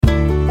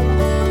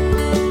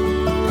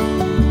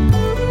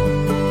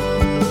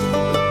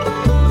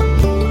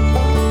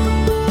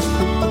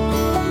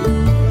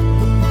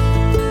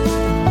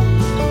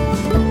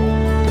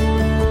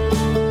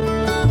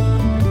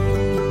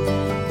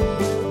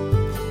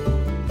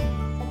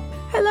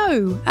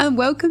Hello, and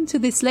welcome to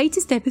this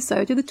latest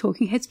episode of the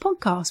Talking Heads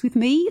podcast with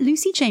me,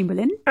 Lucy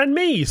Chamberlain. And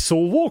me,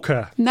 Saul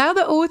Walker. Now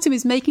that autumn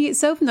is making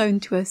itself known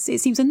to us,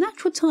 it seems a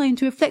natural time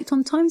to reflect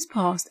on times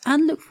past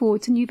and look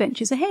forward to new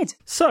ventures ahead.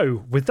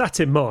 So, with that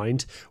in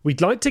mind, we'd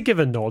like to give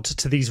a nod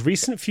to these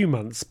recent few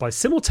months by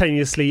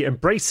simultaneously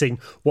embracing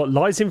what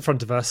lies in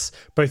front of us,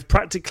 both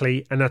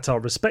practically and at our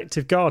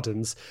respective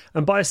gardens,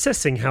 and by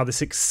assessing how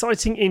this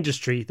exciting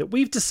industry that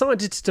we've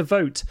decided to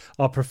devote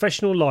our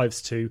professional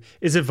lives to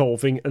is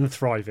evolving and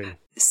thriving.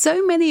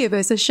 So many of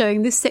us are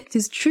showing this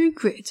sector's true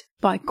grit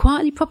by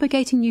quietly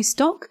propagating new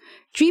stock,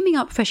 dreaming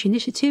up fresh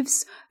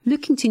initiatives,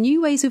 looking to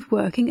new ways of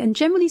working and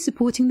generally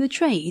supporting the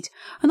trade.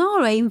 And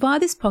our aim via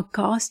this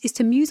podcast is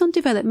to muse on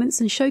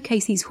developments and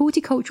showcase these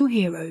horticultural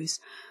heroes.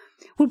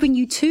 We'll bring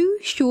you 2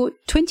 short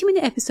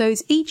 20-minute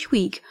episodes each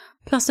week,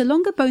 plus a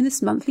longer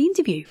bonus monthly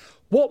interview.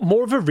 What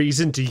more of a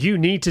reason do you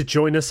need to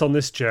join us on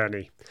this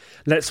journey?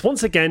 Let's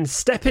once again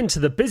step into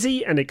the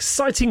busy and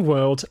exciting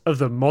world of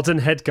the modern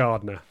head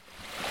gardener.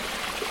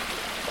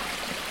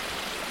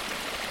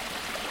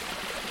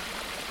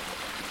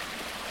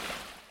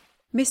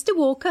 Mr.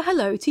 Walker,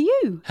 hello to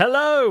you.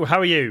 Hello, how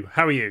are you?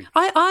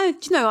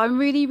 I'm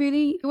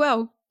really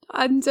well.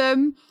 And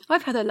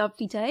I've had a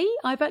lovely day.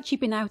 I've actually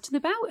been out and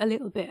about a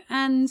little bit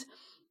and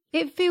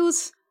it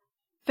feels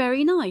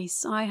very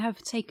nice. I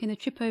have taken a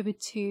trip over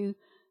to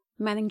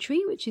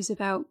Manningtree, which is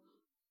about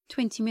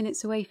 20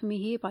 minutes away from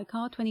me here by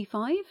car,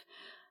 25.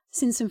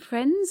 Seen some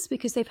friends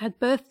because they've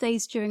had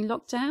birthdays during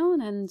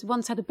lockdown and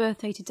one's had a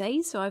birthday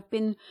today. So I've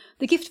been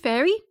the gift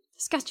fairy,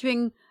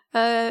 scattering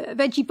a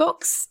veggie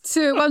box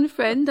to one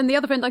friend, and the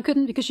other friend I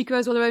couldn't because she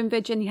grows all her own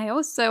veg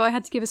anyhow, so I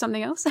had to give her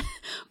something else.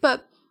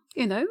 But,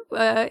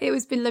 it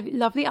was been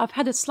lovely. I've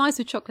had a slice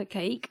of chocolate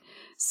cake,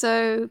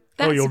 so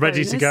that's you're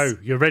ready to go.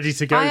 You're ready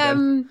to go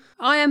then.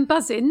 I am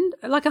buzzing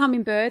like a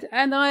hummingbird,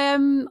 and I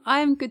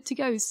am good to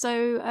go.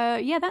 So,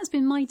 that's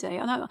been my day.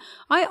 And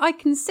I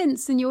can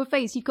sense in your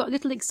face you've got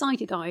little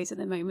excited eyes at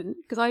the moment,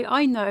 because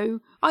I know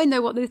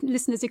what the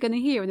listeners are going to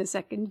hear in a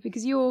second,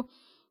 because you're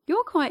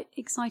quite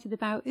excited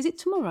about. Is it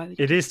tomorrow?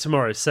 It is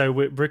tomorrow. So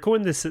we're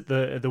recording this at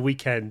the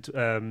weekend,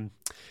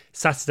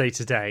 Saturday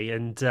today,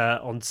 and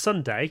on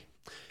Sunday,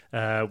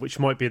 which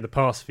might be in the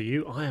past for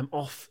you, I am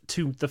off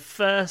to the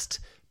first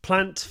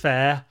plant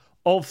fair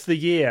of the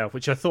year,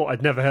 which I thought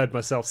I'd never heard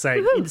myself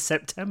saying in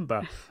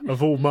September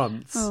of all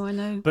months. Oh, I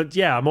know. But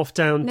yeah, I'm off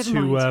down Never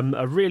to mind.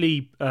 a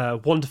really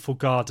wonderful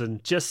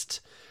garden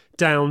just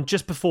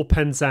before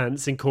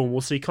Penzance in Cornwall,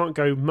 so you can't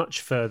go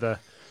much further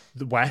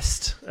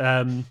west.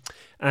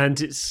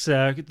 And it's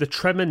the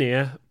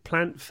Tremenier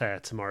Plant Fair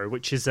tomorrow,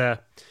 which is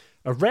a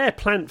rare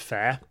plant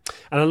fair.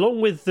 And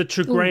along with the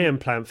Treguian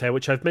Plant Fair,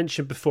 which I've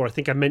mentioned before, I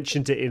think I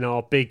mentioned it in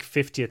our big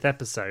 50th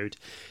episode,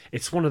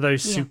 it's one of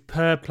those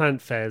superb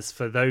plant fairs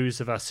for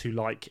those of us who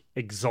like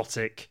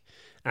exotic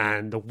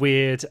and the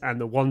weird and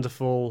the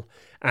wonderful,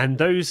 and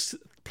those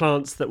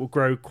plants that will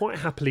grow quite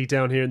happily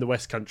down here in the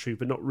West Country,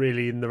 but not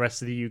really in the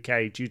rest of the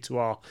UK due to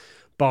our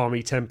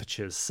balmy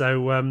temperatures.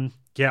 So,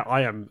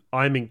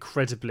 I'm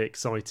incredibly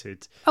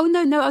excited. Oh,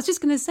 no, I was just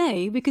going to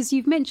say, because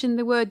you've mentioned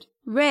the word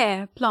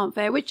rare plant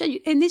fair, which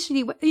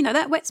initially,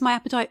 that whets my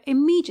appetite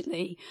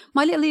immediately.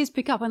 My little ears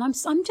pick up and I'm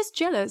just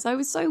jealous. I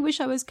so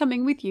wish I was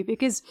coming with you,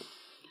 because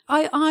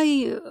we're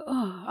going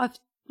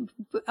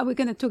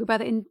to talk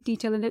about it in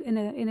detail in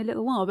a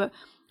little while, but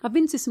I've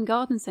been to some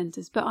garden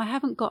centres, but I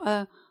haven't got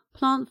a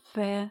plant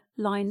fair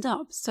lined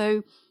up.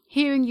 So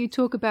hearing you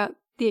talk about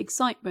the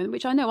excitement,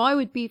 which I know I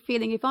would be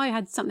feeling if I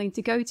had something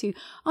to go to,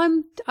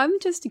 I'm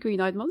just a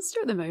green-eyed monster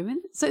at the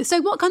moment.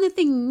 So what kind of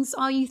things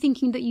are you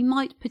thinking that you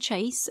might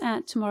purchase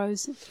at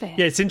tomorrow's fair?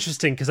 Yeah, it's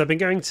interesting because I've been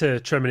going to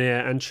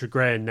Tremenier and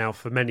Treguian now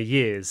for many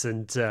years,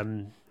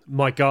 and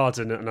my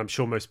garden, and I'm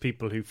sure most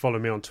people who follow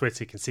me on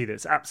Twitter can see that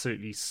it's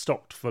absolutely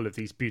stocked full of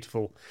these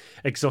beautiful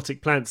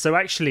exotic plants. So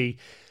actually,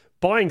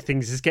 buying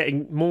things is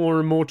getting more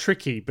and more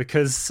tricky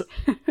because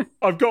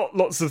I've got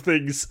lots of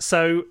things.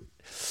 So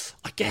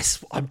I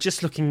guess I'm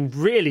just looking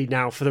really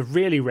now for the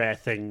really rare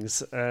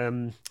things,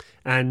 and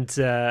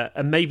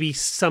maybe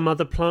some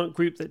other plant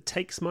group that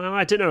takes my eye.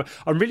 I don't know.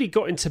 I really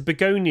got into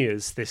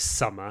begonias this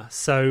summer,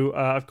 so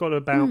I've got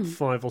about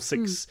 5 or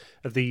 6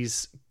 of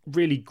these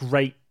really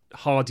great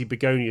hardy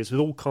begonias with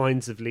all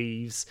kinds of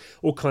leaves,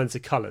 all kinds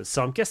of colours.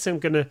 So I'm guessing I'm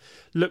going to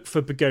look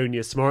for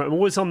begonias tomorrow. I'm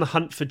always on the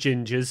hunt for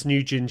gingers,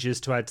 new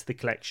gingers to add to the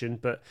collection,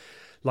 but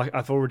like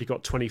I've already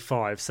got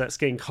 25, so that's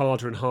getting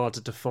harder and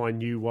harder to find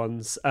new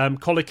ones.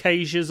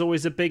 Colocasia is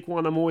always a big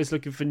one. I'm always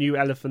looking for new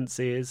elephant's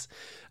ears.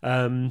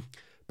 But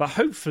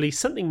hopefully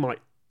something might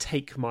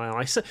take my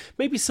eye. So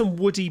maybe some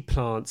woody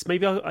plants.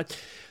 Maybe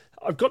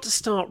I've got to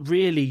start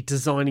really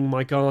designing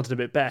my garden a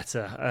bit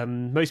better.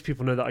 Most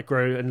people know that I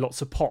grow in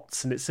lots of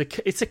pots, and it's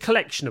a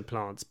collection of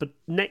plants. But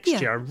next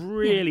year, I'm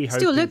really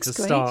hoping to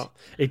start.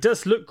 It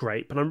does look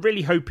great, but I'm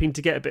really hoping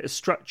to get a bit of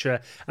structure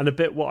and a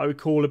bit what I would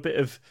call a bit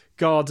of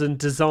garden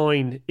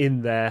design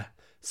in there.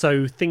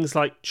 So things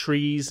like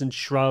trees and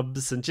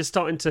shrubs, and just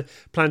starting to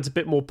plant a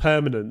bit more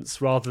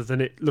permanence rather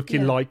than it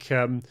looking like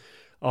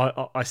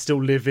I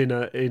still live in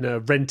a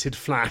rented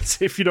flat,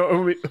 if you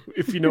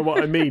know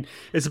what I mean.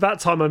 It's about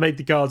time I made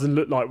the garden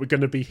look like we're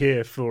going to be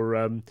here for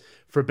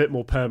a bit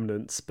more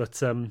permanence. But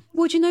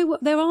well, do you know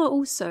what? There are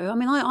also. I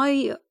mean,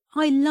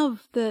 I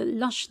love the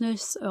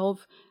lushness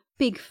of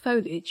big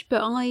foliage,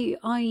 but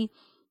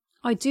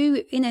I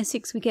do, in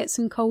Essex we get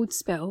some cold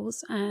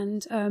spells,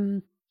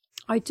 and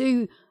I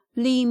do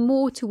lean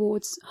more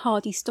towards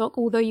hardy stock,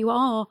 although you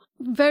are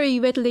very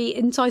readily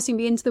enticing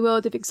me into the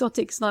world of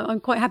exotics, and I'm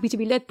quite happy to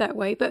be led that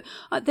way. But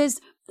there's,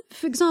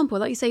 for example,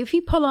 like you say, if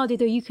you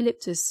pollarded a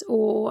eucalyptus,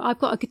 or I've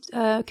got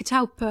a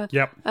catalpa,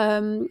 yep.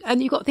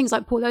 And you've got things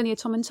like Paulownia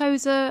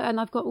tomentosa, and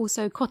I've got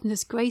also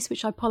Cotinus grace,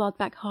 which I pollard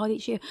back hard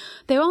each year.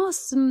 There are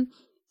some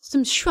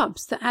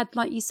shrubs that add,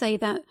 like you say,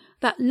 that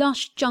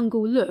lush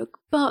jungle look,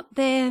 but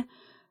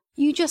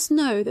you just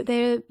know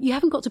that you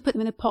haven't got to put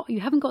them in a pot. You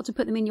haven't got to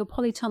put them in your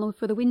polytunnel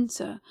for the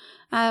winter.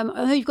 I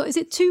know you've got, is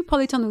it 2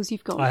 polytunnels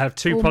you've got? I have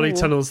 2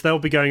 polytunnels. They'll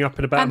be going up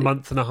in about a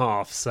month and a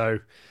half. So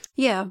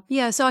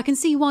yeah. So I can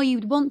see why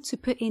you'd want to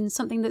put in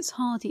something that's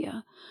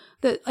hardier.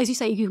 That, as you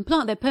say, you can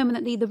plant there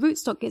permanently. The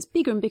rootstock gets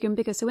bigger and bigger and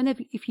bigger. So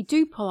if you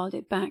do pollard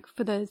it back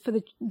for the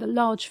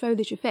large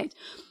foliage effect,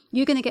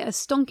 you're going to get a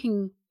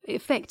stonking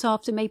effect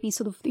after maybe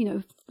sort of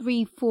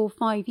 3, 4,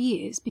 5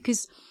 years,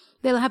 because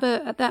they'll have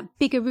that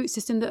bigger root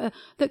system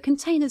that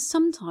containers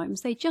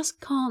sometimes they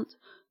can't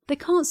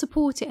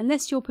support it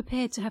unless you're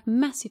prepared to have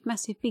massive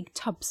big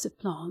tubs of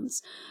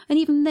plants, and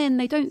even then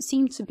they don't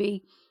seem to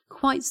be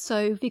quite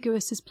so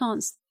vigorous as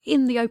plants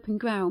in the open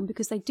ground,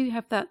 because they do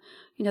have that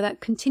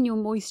that continual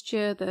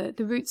moisture.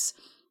 The roots,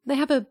 they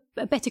have a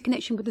better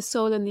connection with the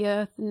soil and the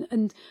earth,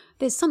 and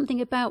there's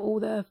something about all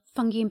the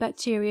fungi and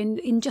bacteria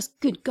in just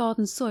good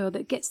garden soil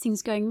that gets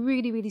things going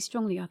really, really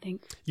strongly, I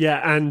think.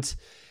 Yeah, and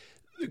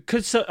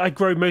because I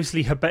grow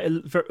mostly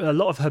a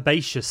lot of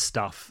herbaceous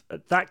stuff,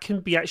 that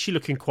can be actually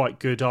looking quite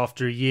good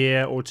after a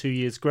year or 2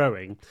 years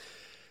growing.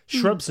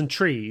 Shrubs and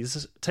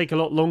trees take a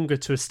lot longer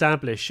to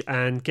establish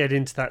and get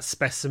into that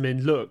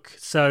specimen look.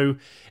 So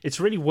it's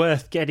really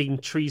worth getting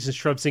trees and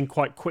shrubs in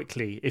quite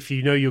quickly if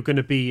you know you're going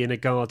to be in a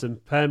garden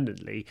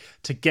permanently,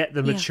 to get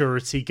the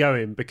maturity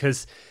going,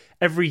 because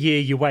every year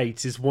you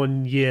wait is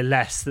 1 year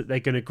less that they're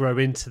going to grow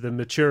into the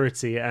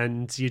maturity,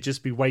 and you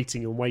just be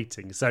waiting and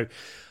waiting. So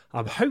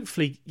I'm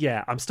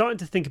starting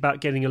to think about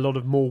getting a lot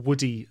of more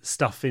woody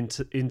stuff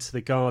into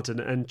the garden,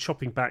 and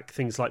chopping back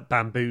things like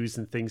bamboos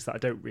and things that I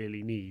don't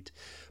really need.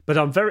 But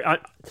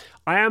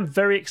I am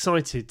very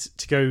excited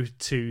to go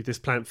to this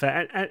plant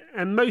fair,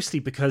 and mostly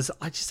because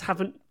I just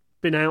haven't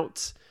been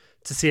out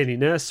to see any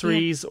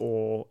nurseries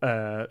or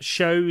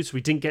shows.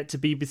 We didn't get to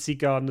BBC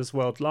Gardeners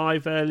World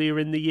Live earlier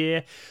in the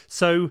year.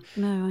 So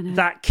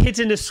that kid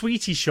in a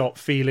sweetie shop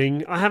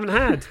feeling I haven't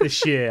had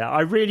this year.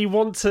 I really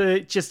want to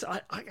just...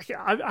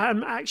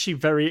 I'm actually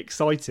very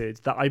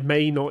excited that I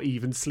may not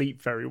even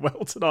sleep very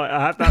well tonight.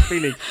 I have that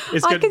feeling.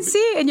 I can see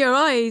it in your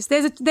eyes.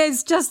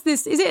 There's just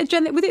this... Is it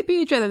adrenaline? Would it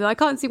be adrenaline? I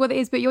can't see what it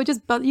is, but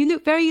you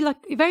look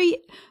very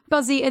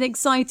buzzy and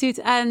excited,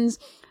 and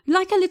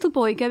like a little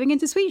boy going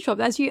into sweet shop,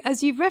 as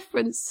you've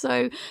referenced.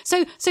 So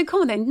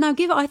come on then. Now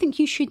I think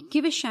you should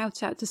give a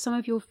shout out to some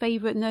of your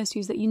favourite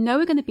nurseries that you know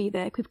are going to be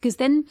there, because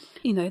then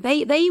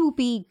they will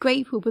be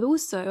grateful. But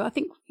also, I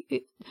think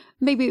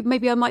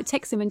maybe I might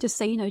text him and just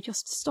say,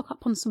 just stock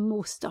up on some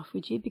more stuff,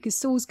 would you? Because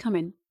Saul's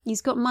coming.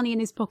 He's got money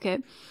in his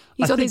pocket.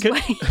 He's on his way.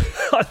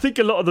 I think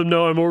a lot of them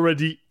know I'm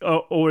already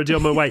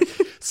on my way.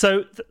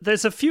 So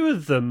there's a few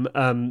of them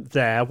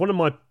there. One of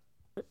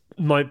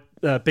my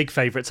big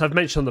favourites I've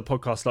mentioned on the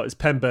podcast a lot is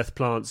Penberth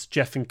Plants,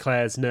 Jeff and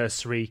Claire's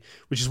nursery,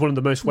 which is one of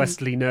the most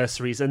westerly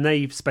nurseries, and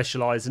they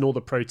specialise in all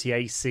the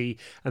Proteaceae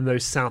and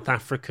those South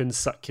African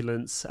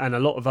succulents and a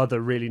lot of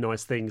other really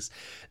nice things.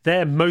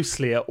 They're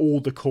mostly at all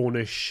the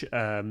Cornish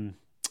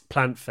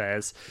plant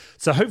fairs,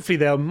 so hopefully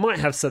they might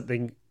have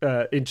something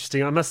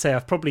interesting. I must say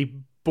I've probably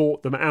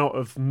bought them out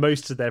of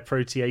most of their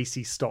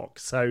Proteaceae stock,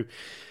 so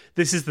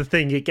this is the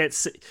thing.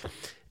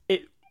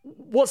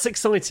 What's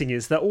exciting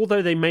is that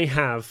although they may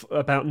have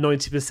about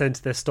 90%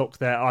 of their stock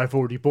there I've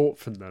already bought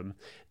from them,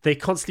 they're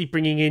constantly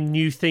bringing in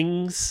new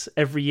things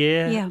every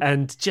year. Yeah.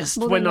 And just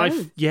when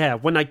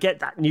I get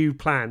that new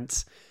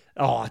plant,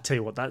 I tell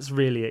you what, that's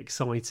really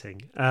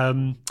exciting.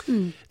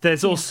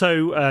 There's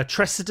also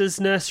Tressida's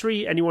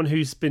nursery. Anyone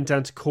who's been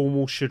down to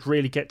Cornwall should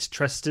really get to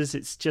Tressida's.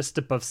 It's just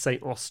above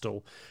St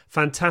Austell.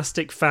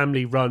 Fantastic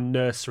family-run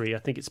nursery. I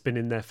think it's been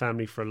in their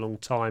family for a long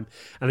time.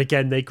 And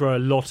again, they grow a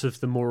lot of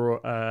the more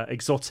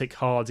exotic,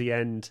 hardy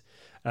end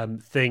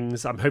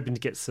things. I'm hoping to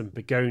get some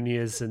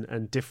begonias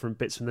and different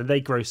bits from them. They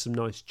grow some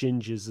nice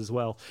gingers as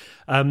well.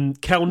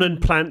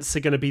 Kelnan Plants are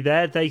going to be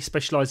there. They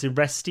specialise in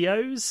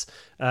restios.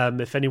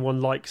 If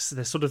anyone likes,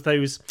 they're sort of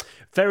those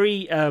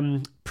very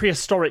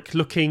prehistoric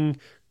looking,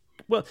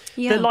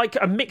 they're like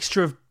a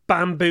mixture of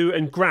bamboo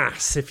and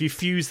grass. If you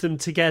fuse them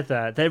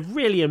together, they're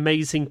really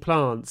amazing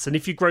plants, and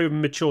if you grow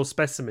mature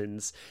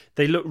specimens,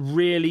 they look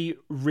really,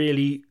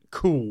 really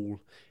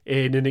cool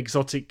in an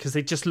exotic because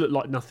they just look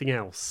like nothing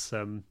else.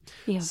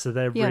 So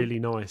they're really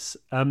nice.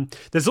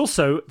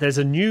 There's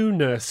a new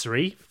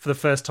nursery for the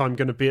first time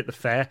going to be at the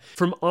fair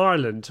from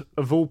Ireland,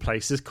 of all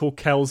places, called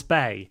Kells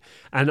Bay.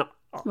 And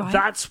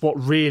that's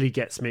what really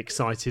gets me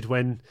excited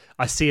when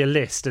I see a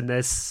list and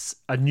there's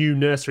a new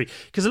nursery.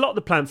 Because a lot of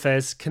the plant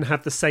fairs can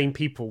have the same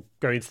people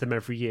going to them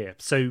every year.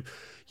 So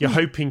you're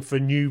hoping for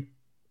new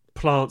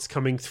plants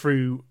coming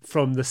through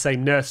from the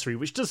same nursery,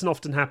 which doesn't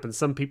often happen.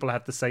 Some people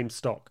have the same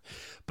stock,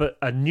 but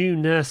a new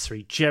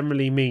nursery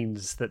generally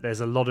means that there's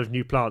a lot of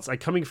new plants. And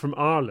coming from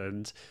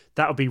Ireland,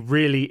 that'll be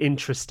really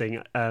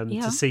interesting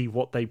to see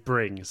what they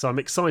bring. So I'm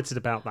excited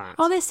about that.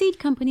 Are there seed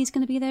companies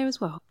going to be there as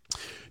well?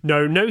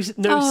 No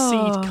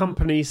seed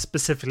companies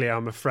specifically,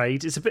 I'm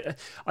afraid. It's a bit.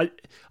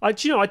 I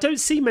don't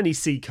see many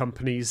seed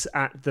companies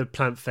at the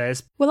plant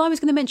fairs. Well, I was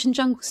going to mention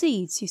Jungle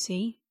Seeds, you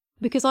see,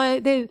 because I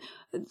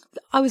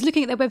was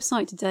looking at their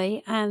website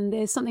today, and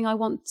there's something I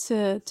want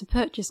to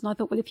purchase, and I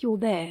thought, well, if you're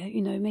there,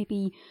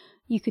 maybe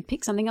you could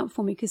pick something up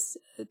for me, because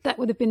that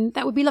would be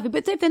lovely.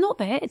 But if they're not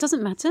there, it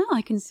doesn't matter.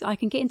 I can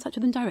get in touch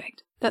with them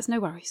direct. That's no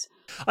worries.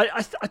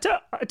 I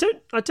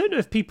don't know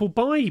if people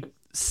buy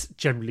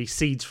generally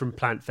seeds from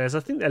plant fairs.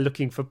 I think they're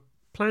looking for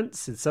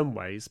plants in some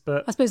ways,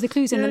 but I suppose the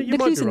clue's in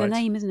the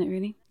name, isn't it,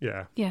 really?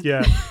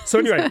 Yeah. So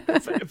anyway,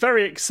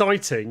 very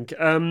exciting.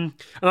 And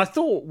I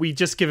thought we'd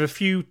just give a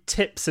few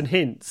tips and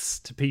hints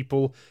to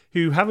people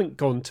who haven't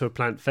gone to a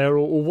plant fair,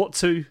 or what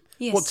to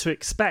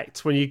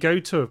expect when you go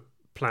to a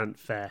plant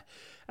fair.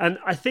 And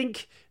I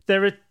think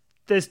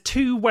there's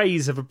two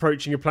ways of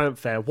approaching a plant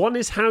fair. One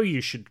is how you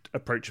should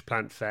approach a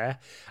plant fair,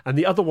 and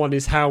the other one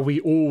is how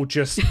we all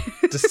just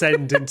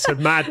descend into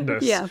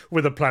madness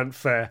with a plant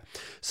fair.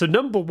 So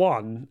number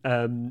one,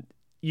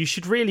 you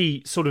should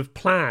really sort of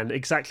plan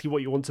exactly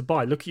what you want to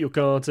buy. Look at your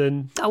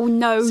garden. Oh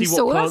no, see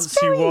what plants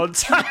you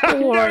want. I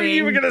know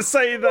you were going to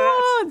say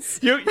that.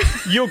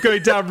 You're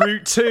going down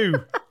Route 2.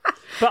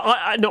 But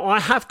I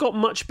have got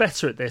much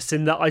better at this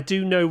in that I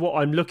do know what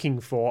I'm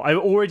looking for. I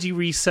already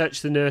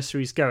researched the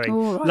nurseries going.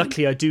 Right.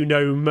 Luckily, I do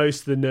know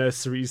most of the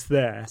nurseries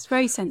there. It's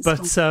very sensible.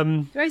 But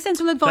very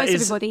sensible advice,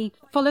 everybody.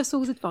 Follow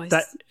Saul's advice.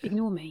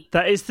 Ignore me.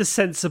 That is the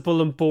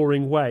sensible and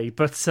boring way.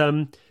 But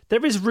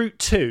there is Route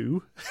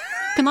 2.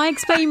 Can I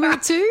explain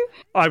Route 2?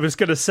 I was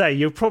going to say,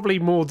 you're probably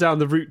more down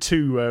the Route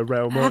 2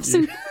 realm, aren't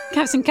you?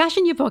 Have some cash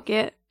in your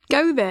pocket.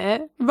 Go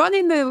there, run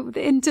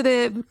into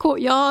the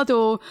courtyard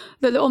or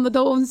on the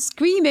lawn,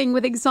 screaming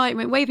with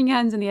excitement, waving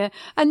hands in the air,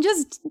 and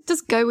just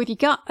go with your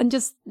gut and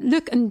just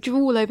look and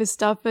drool over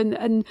stuff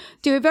and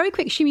do a very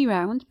quick shimmy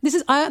round.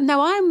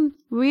 I'm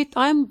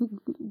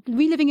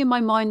reliving in my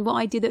mind what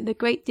I did at the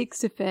Great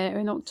Dixter Fair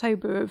in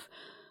October of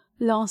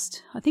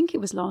I think it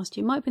was last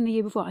year, might have been the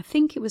year before. I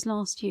think it was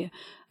last year.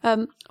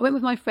 I went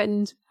with my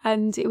friend,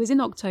 and it was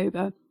in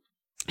October.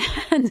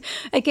 And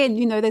again,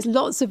 there's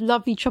lots of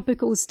lovely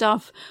tropical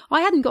stuff.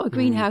 I hadn't got a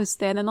greenhouse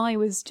then, and I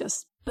was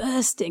just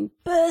bursting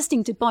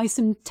to buy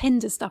some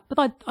tender stuff,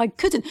 but I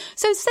couldn't.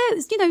 So,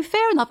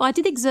 fair enough. I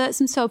did exert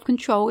some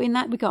self-control in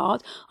that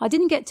regard. I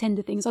didn't get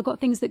tender things. I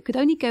got things that could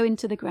only go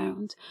into the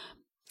ground.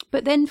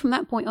 But then from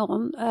that point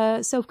on,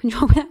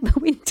 self-control went out the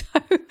window.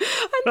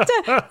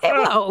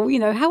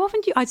 And, how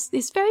often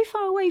it's very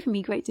far away from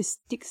me, Great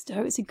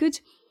Dixter. It's a good,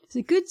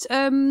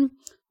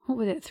 what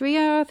was it,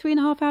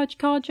 3.5 hour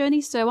car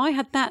journey? So I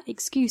had that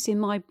excuse in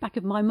my back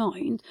of my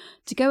mind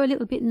to go a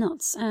little bit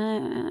nuts,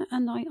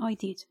 and I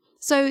did.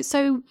 So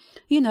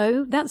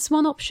that's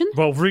one option.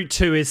 Well, Route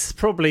 2 is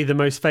probably the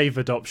most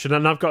favoured option,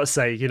 and I've got to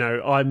say,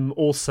 I'm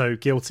also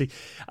guilty.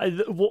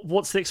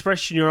 What's the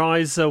expression? Your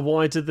eyes are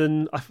wider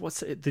than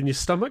your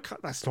stomach?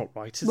 That's not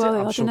right, is it?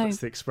 I'm sure that's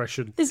the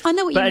expression. I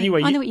know what you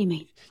mean. I know what you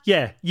mean.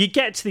 Yeah, you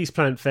get to these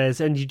plant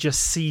fairs and you just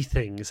see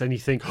things, and you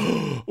think,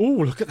 oh,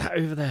 look at that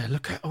over there.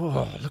 Look at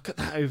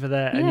that over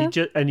there,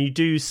 yeah. and you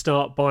do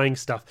start buying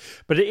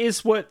stuff. But it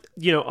is worth.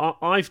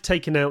 I've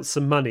taken out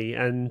some money,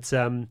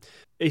 and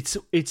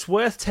it's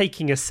worth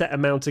taking a set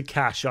amount of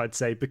cash, I'd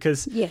say,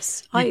 because you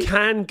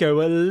can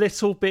go a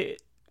little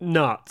bit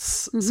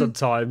nuts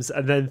sometimes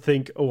and then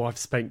think, I've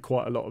spent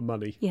quite a lot of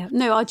money. Yeah,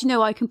 no,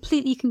 I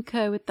completely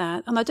concur with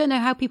that. And I don't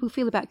know how people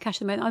feel about cash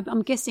at the moment.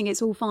 I'm guessing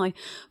it's all fine.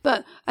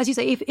 But as you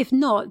say, if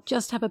not,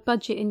 just have a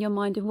budget in your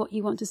mind of what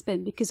you want to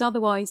spend, because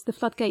otherwise the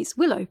floodgates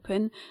will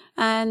open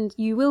and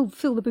you will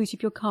fill the boot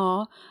of your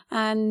car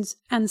and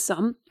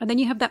some. And then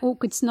you have that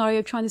awkward scenario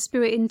of trying to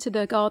spear it into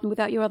the garden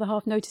without your other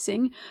half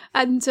noticing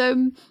and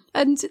trying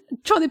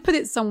to put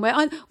it somewhere.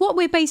 What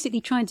we're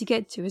basically trying to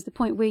get to is the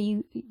point where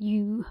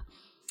you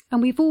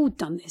and we've all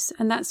done this,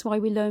 and that's why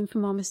we learn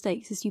from our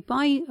mistakes, is you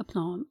buy a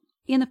plant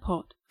in a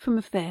pot from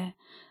a fair,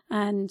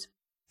 and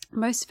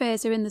most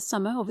fairs are in the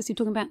summer, obviously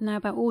we're talking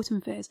about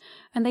autumn fairs,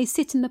 and they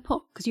sit in the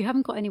pot because you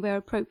haven't got anywhere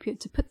appropriate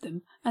to put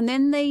them. And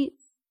then they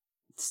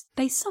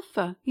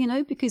suffer,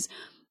 because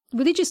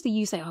religiously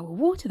you say, I will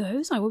water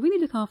those, I will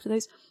really look after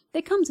those.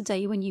 There comes a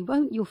day when you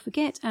won't, you'll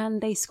forget, and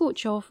they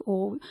scorch off,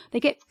 or they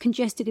get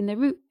congested in their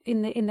root,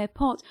 in their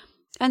pot,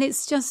 and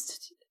it's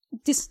just...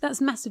 that's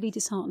massively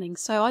disheartening.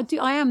 So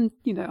I'm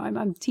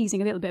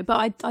teasing a little bit,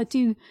 but I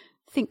do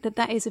think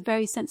that is a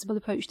very sensible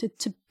approach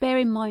to bear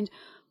in mind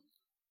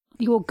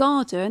your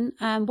garden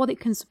and what it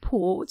can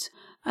support,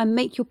 and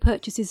make your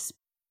purchases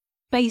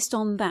based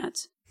on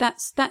that.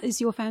 That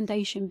is your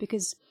foundation,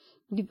 because,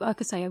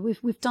 like I say,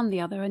 we've done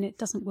the other and it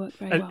doesn't work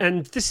very well.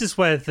 And this is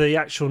where the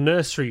actual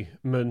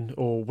nurserymen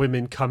or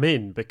women come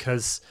in,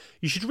 because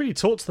you should really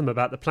talk to them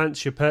about the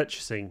plants you're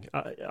purchasing.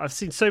 I've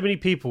seen so many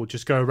people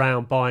just go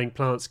around buying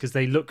plants because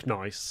they look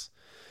nice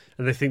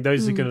and they think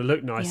those are going to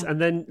look nice. Yeah.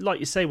 And then, like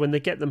you say, when they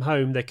get them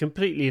home, they're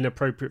completely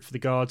inappropriate for the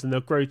garden.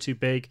 They'll grow too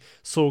big.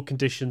 Soil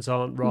conditions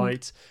aren't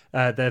right.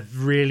 They're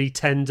really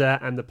tender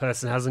and the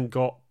person hasn't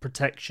got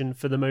protection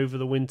for them over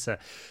the winter.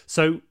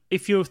 So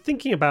if you're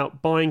thinking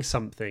about buying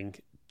something,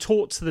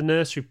 talk to the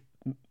nursery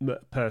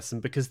person,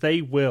 because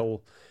they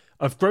will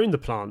have grown the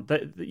plant.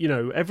 That, you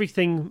know,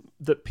 everything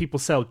that people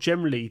sell,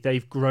 generally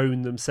they've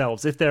grown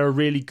themselves if they're a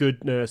really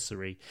good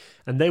nursery,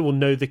 and they will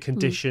know the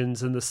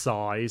conditions and the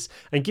size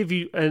and give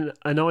you an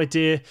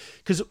idea,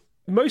 because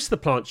most of the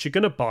plants you're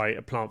going to buy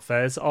at plant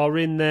fairs are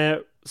in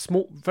their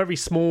very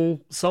small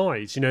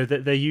size. You know,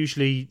 that they're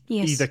usually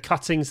either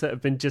cuttings that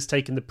have been just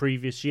taken the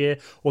previous year,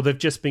 or they've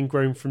just been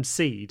grown from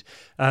seed.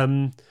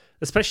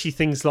 Especially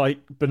things like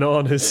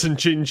bananas and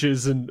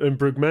gingers and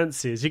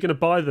brugmansias, you're going to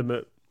buy them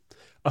at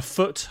a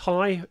foot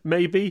high,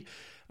 maybe,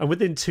 and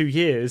within 2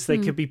 years they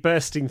could be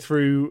bursting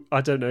through,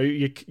 I don't know,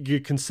 your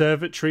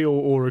conservatory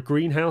or a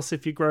greenhouse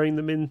if you're growing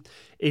them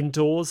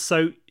indoors.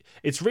 So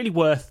it's really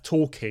worth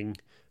talking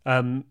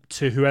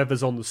to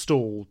whoever's on the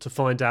stall to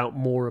find out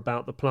more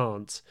about the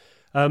plant.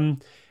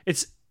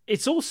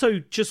 It's also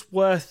just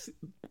worth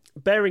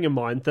bearing in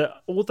mind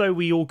that although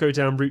we all go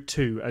down Route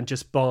 2 and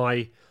just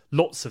buy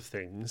lots of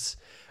things,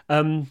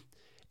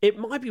 it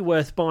might be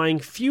worth buying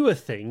fewer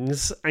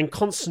things and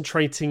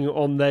concentrating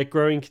on their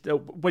growing,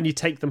 when you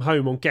take them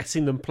home, on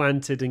getting them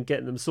planted and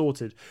getting them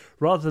sorted,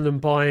 rather than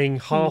buying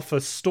half a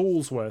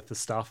stall's worth of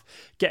stuff,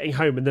 getting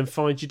home and then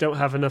find you don't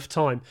have enough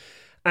time.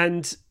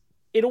 And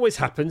it always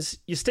happens.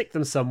 You stick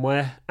them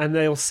somewhere and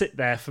they'll sit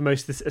there for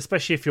most of this,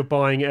 especially if you're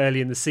buying early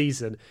in the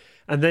season.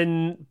 And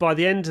then by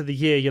the end of the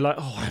year, you're like,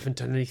 oh, I haven't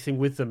done anything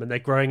with them. And they're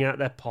growing out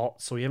their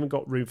pots, or you haven't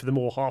got room for them,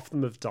 or half of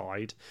them have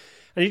died.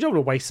 And you don't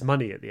want to waste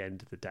money at the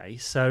end of the day.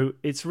 So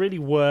it's really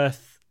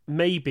worth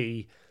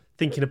maybe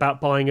thinking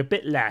about buying a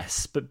bit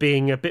less, but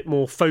being a bit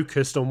more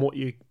focused on what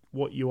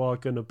you are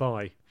going to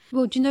buy.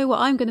 Well, do you know what?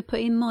 I'm going to put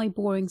in my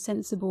boring,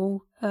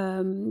 sensible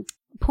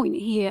point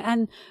here.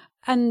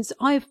 And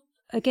I've,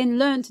 again,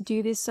 learned to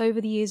do this over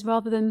the years,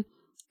 rather than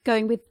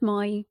going with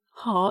my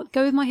heart,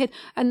 go with my head.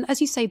 And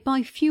as you say,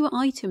 buy fewer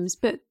items,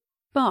 but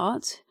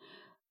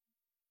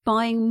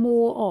buying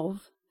more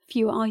of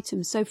fewer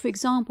items. So, for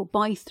example,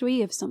 buy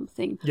 3 of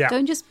something. Yeah.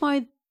 Don't just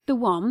buy the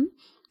one,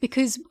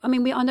 because, I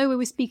mean, I know we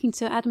were speaking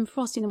to Adam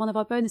Frost in one of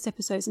our bonus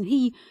episodes, and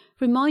he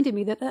reminded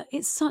me that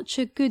it's such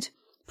a good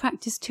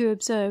practice to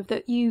observe,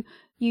 that you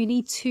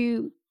need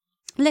to,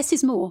 less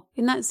is more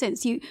in that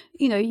sense.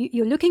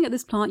 You're looking at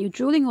this plant, you're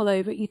drooling all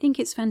over it, you think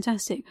it's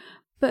fantastic,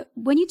 but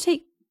when you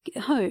take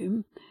it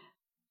home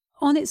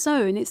on its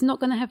own, it's not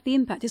going to have the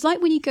impact. It's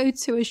like when you go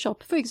to a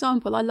shop, for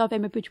example, I love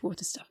Emma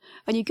Bridgewater stuff,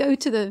 and you go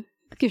to the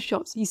gift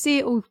shops, you see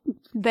it all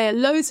there,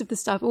 loads of the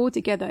stuff all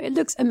together, it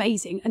looks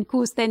amazing, and of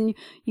course then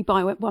you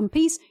buy one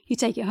piece, you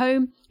take it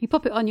home, you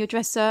pop it on your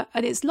dresser,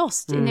 and it's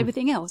lost in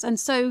everything else. And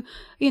so,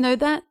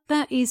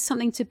 that is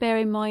something to bear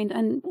in mind.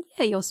 And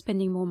yeah, you're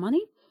spending more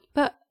money,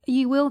 but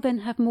you will then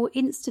have more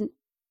instant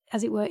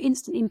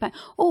impact.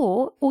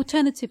 Or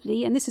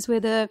alternatively, and this is where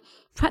the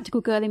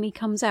practical girl in me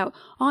comes out,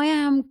 I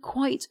am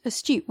quite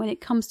astute when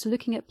it comes to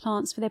looking at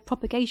plants for their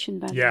propagation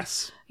value.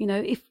 Yes.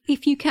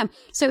 If you can.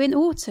 So in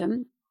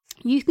autumn,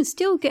 you can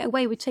still get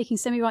away with taking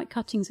semi-ripe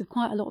cuttings with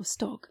quite a lot of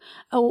stock.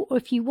 Or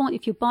if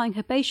you're buying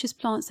herbaceous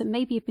plants that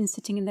maybe have been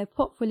sitting in their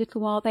pot for a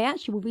little while, they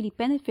actually will really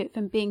benefit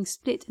from being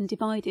split and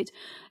divided.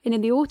 And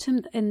in the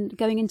autumn and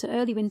going into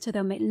early winter,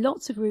 they'll make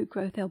lots of root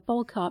growth, they'll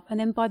bulk up, and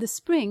then by the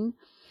spring,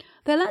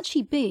 they'll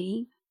actually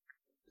be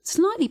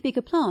slightly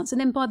bigger plants.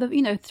 And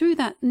then through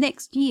that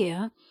next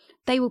year,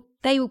 they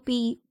will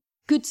be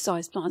good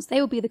sized plants. They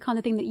will be the kind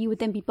of thing that you would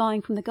then be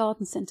buying from the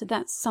garden centre.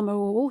 That's summer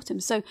or autumn.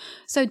 So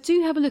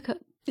do have a look at,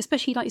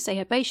 especially, like you say,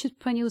 herbaceous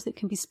perennials that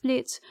can be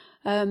split,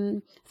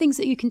 things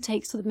that you can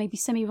take sort of maybe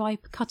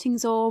semi-ripe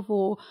cuttings of,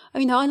 or,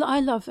 I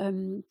love, at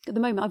the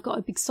moment, I've got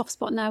a big soft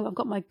spot now. I've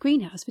got my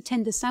greenhouse for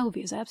tender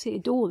salvias. I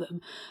absolutely adore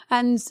them.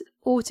 And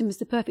autumn is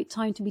the perfect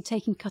time to be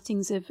taking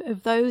cuttings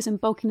of those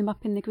and bulking them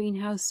up in the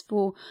greenhouse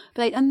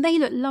and they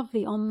look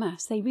lovely en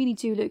masse. They really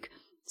do look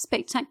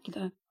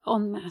spectacular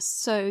en masse.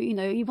 So,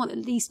 you want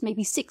at least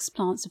maybe 6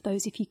 plants of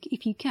those if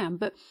you can,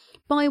 but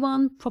buy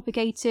one,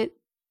 propagate it.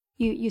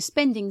 You're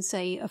spending,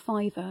 say, a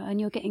 £5,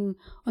 and you're getting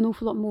an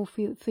awful lot more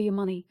for your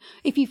money.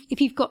 If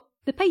you've got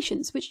the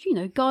patience, which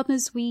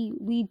gardeners we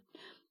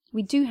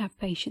do have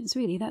patience.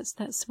 Really,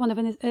 that's one of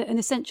an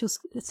essential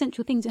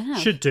thing to have.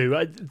 Should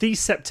do.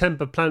 These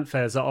September plant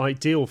fairs are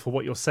ideal for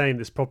what you're saying,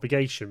 this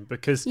propagation,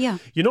 because you're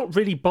not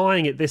really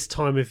buying it this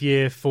time of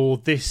year for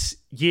this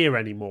year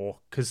anymore,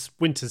 because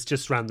winter's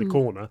just round the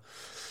corner,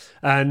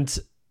 and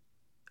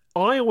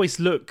I always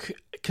look,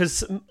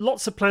 because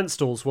lots of plant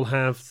stores will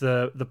have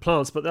the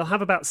plants, but they'll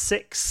have about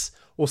 6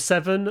 or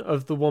 7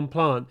 of the one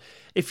plant.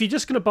 If you're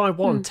just going to buy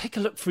one, take a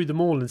look through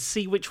them all and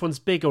see which one's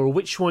bigger or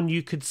which one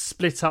you could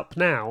split up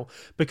now,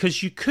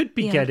 because you could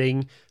be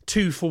getting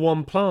 2 for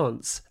 1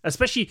 plants,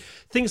 especially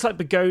things like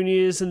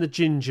begonias and the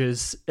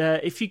gingers.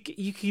 If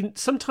you can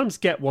sometimes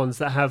get ones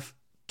that have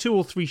 2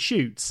 or 3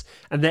 shoots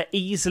and they're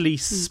easily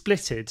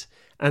splitted,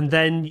 and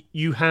then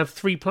you have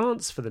 3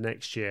 plants for the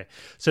next year.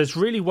 So it's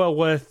really well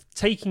worth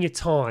taking your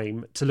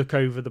time to look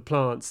over the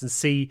plants and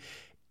see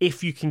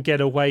if you can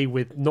get away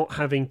with not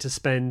having to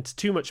spend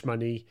too much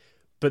money,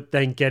 but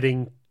then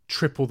getting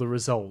triple the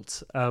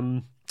result.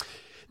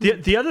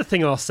 The other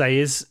thing I'll say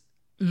is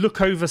look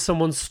over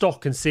someone's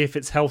stock and see if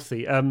it's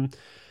healthy.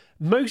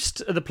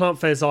 Most of the plant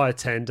fairs I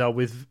attend are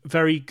with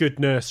very good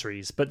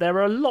nurseries, but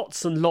there are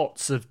lots and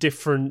lots of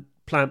different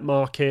plant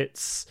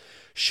markets,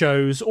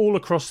 shows all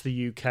across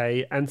the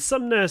UK, and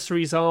some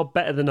nurseries are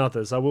better than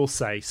others, I will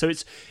say. So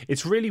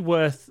it's really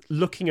worth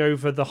looking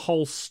over the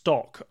whole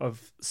stock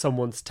of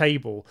someone's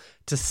table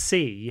to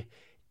see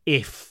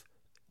if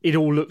it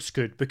all looks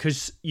good,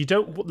 because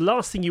the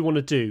last thing you want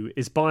to do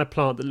is buy a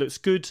plant that looks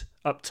good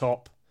up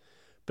top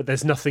but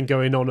there's nothing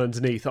going on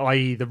underneath,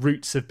 i.e. the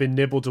roots have been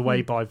nibbled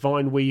away by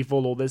vine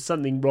weevil, or there's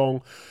something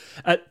wrong.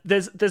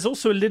 There's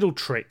also a little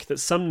trick that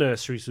some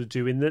nurseries will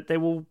do, in that they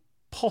will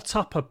pot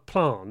up a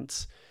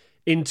plant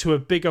into a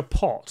bigger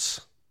pot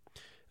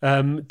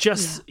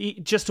just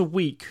a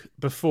week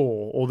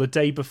before or the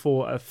day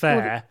before a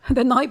fair. Or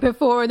the night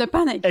before in a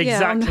panic.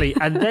 Exactly.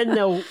 And then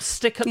they'll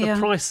stick up the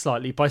price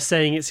slightly by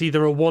saying it's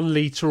either a 1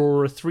 litre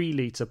or a 3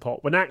 litre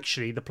pot, when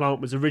actually the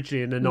plant was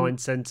originally in a 9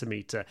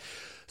 centimetre.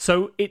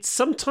 So it's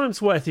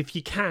sometimes worth, if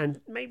you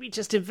can, maybe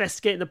just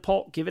investigate the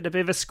pot, give it a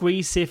bit of a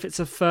squeeze, see if it's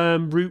a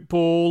firm root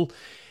ball.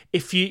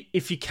 If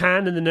you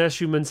can and the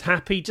nurseryman's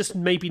happy, just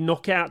maybe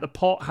knock it out the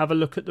pot, have a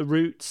look at the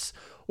roots,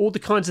 all the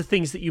kinds of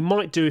things that you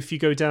might do if you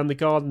go down the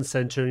garden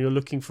centre and you're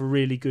looking for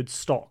really good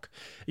stock.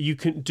 You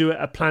can do it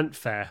at a plant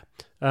fair.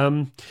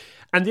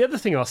 And the other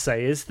thing I'll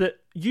say is that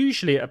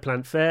usually at a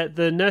plant fair,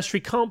 the nursery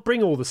can't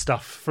bring all the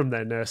stuff from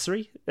their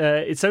nursery.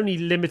 It's only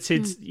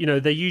limited,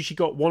 they usually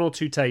got 1 or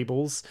 2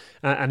 tables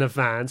and a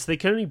van, so they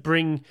can only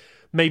bring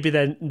maybe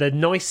their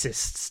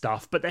nicest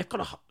stuff, but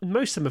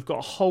most of them have got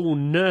a whole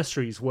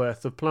nursery's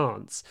worth of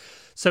plants.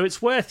 So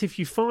it's worth, if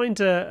you find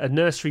a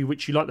nursery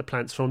which you like the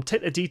plants from,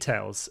 take their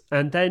details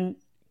and then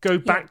go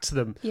back to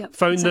them,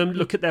 phone them,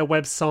 look at their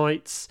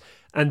websites,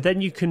 and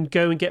then you can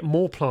go and get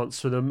more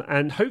plants from them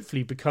and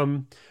hopefully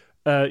become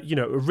a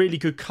really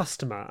good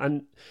customer.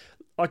 And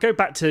I go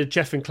back to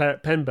Jeff and Claire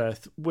at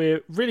Penberth.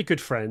 We're really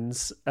good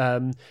friends.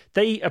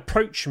 They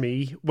approach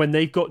me when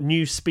they've got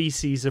new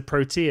species of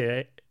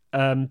Protea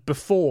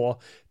before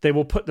they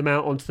will put them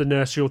out onto the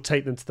nursery or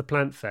take them to the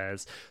plant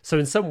fairs. So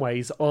in some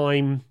ways,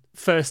 I'm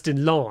first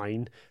in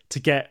line to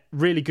get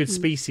really good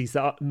species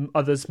that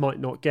others might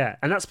not get.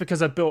 And that's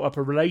because I've built up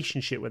a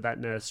relationship with that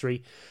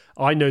nursery.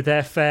 I know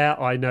their fair,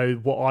 I know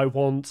what I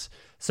want.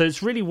 So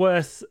it's really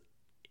worth,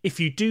 if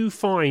you do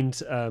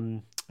find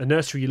a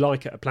nursery you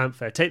like at a plant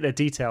fair, take their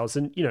details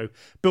and,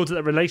 build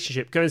that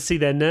relationship. Go and see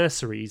their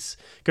nurseries.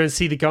 Go and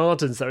see the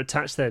gardens that are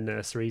attached to their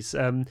nurseries.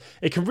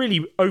 It can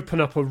really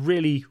open up a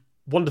really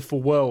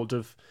wonderful world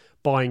of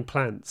buying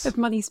plants. Of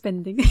money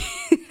spending.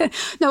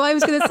 No, I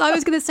was going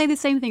to say the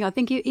same thing. I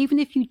think even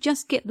if you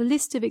just get the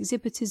list of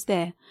exhibitors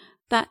there,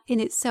 that in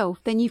itself,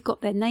 then you've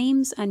got their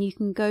names and you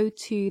can go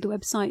to the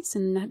websites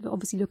and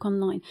obviously look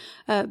online,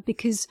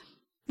 because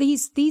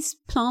these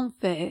plant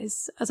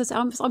fairs, as I say,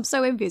 I'm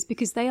so envious,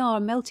 because they are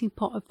a melting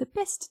pot of the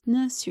best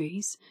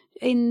nurseries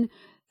in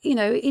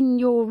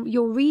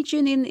your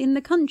region, in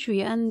the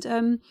country, and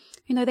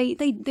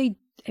they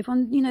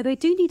everyone, they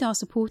do need our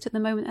support at the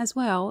moment as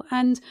well.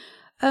 And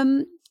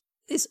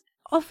it's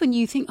often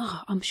you think,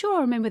 oh, I'm sure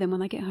I'll remember them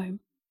when I get home,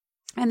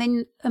 and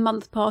then a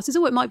month passes,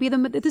 or it might be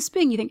the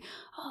spring. You think,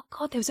 oh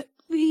God, there was a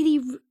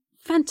really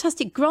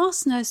fantastic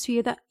grass nursery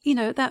at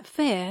that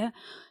fair.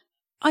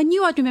 I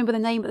knew I'd remember the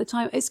name at the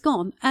time. It's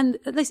gone. And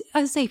as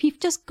I say, if you've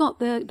just got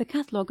the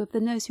catalogue of the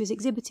nurseries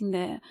exhibiting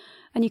there,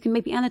 and you can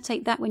maybe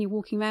annotate that when you're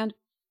walking around,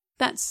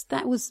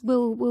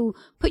 will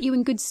put you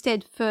in good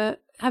stead for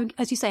having,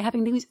 as you say,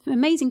 having these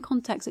amazing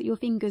contacts at your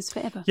fingers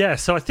forever. Yeah,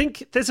 so I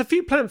think there's a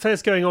few plant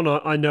fairs going on,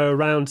 I know,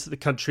 around the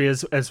country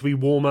as we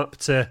warm up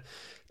to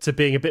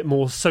being a bit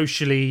more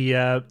socially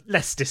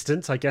less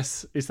distant, I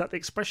guess. Is that the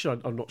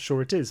expression? I'm not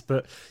sure it is,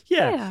 but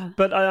yeah.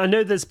 But I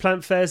know there's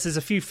plant fairs, there's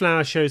a few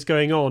flower shows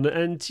going on,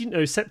 and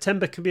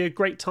September can be a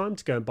great time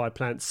to go and buy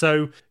plants.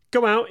 So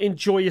go out,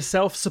 enjoy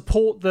yourself,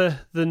 support the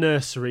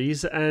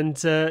nurseries, and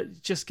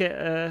just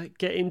get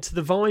into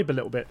the vibe a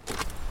little bit.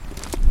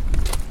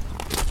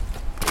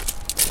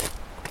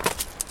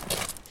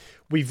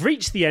 We've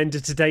reached the end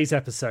of today's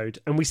episode,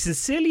 and we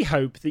sincerely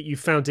hope that you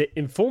found it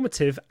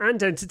informative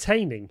and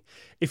entertaining.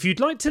 If you'd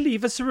like to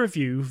leave us a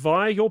review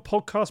via your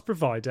podcast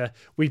provider,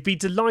 we'd be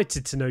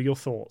delighted to know your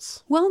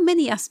thoughts. While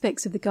many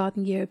aspects of the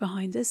gardening year are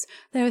behind us,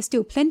 there are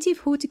still plenty of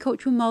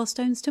horticultural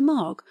milestones to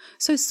mark,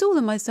 so Saul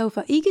and myself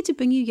are eager to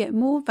bring you yet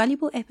more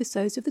valuable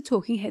episodes of the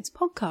Talking Heads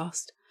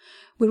podcast.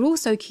 We're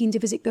also keen to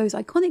visit those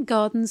iconic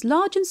gardens,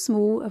 large and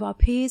small, of our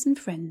peers and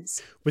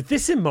friends. With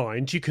this in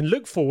mind, you can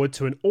look forward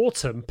to an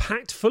autumn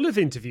packed full of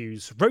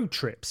interviews, road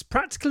trips,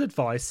 practical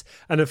advice,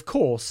 and of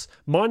course,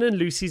 mine and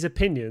Lucy's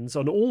opinions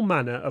on all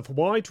manner of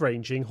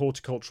wide-ranging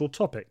horticultural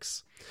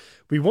topics.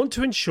 We want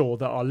to ensure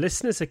that our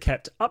listeners are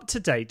kept up to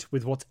date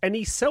with what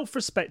any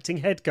self-respecting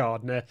head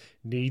gardener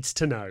needs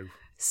to know.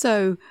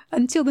 So,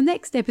 until the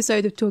next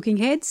episode of Talking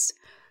Heads,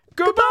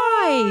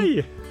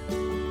 Goodbye!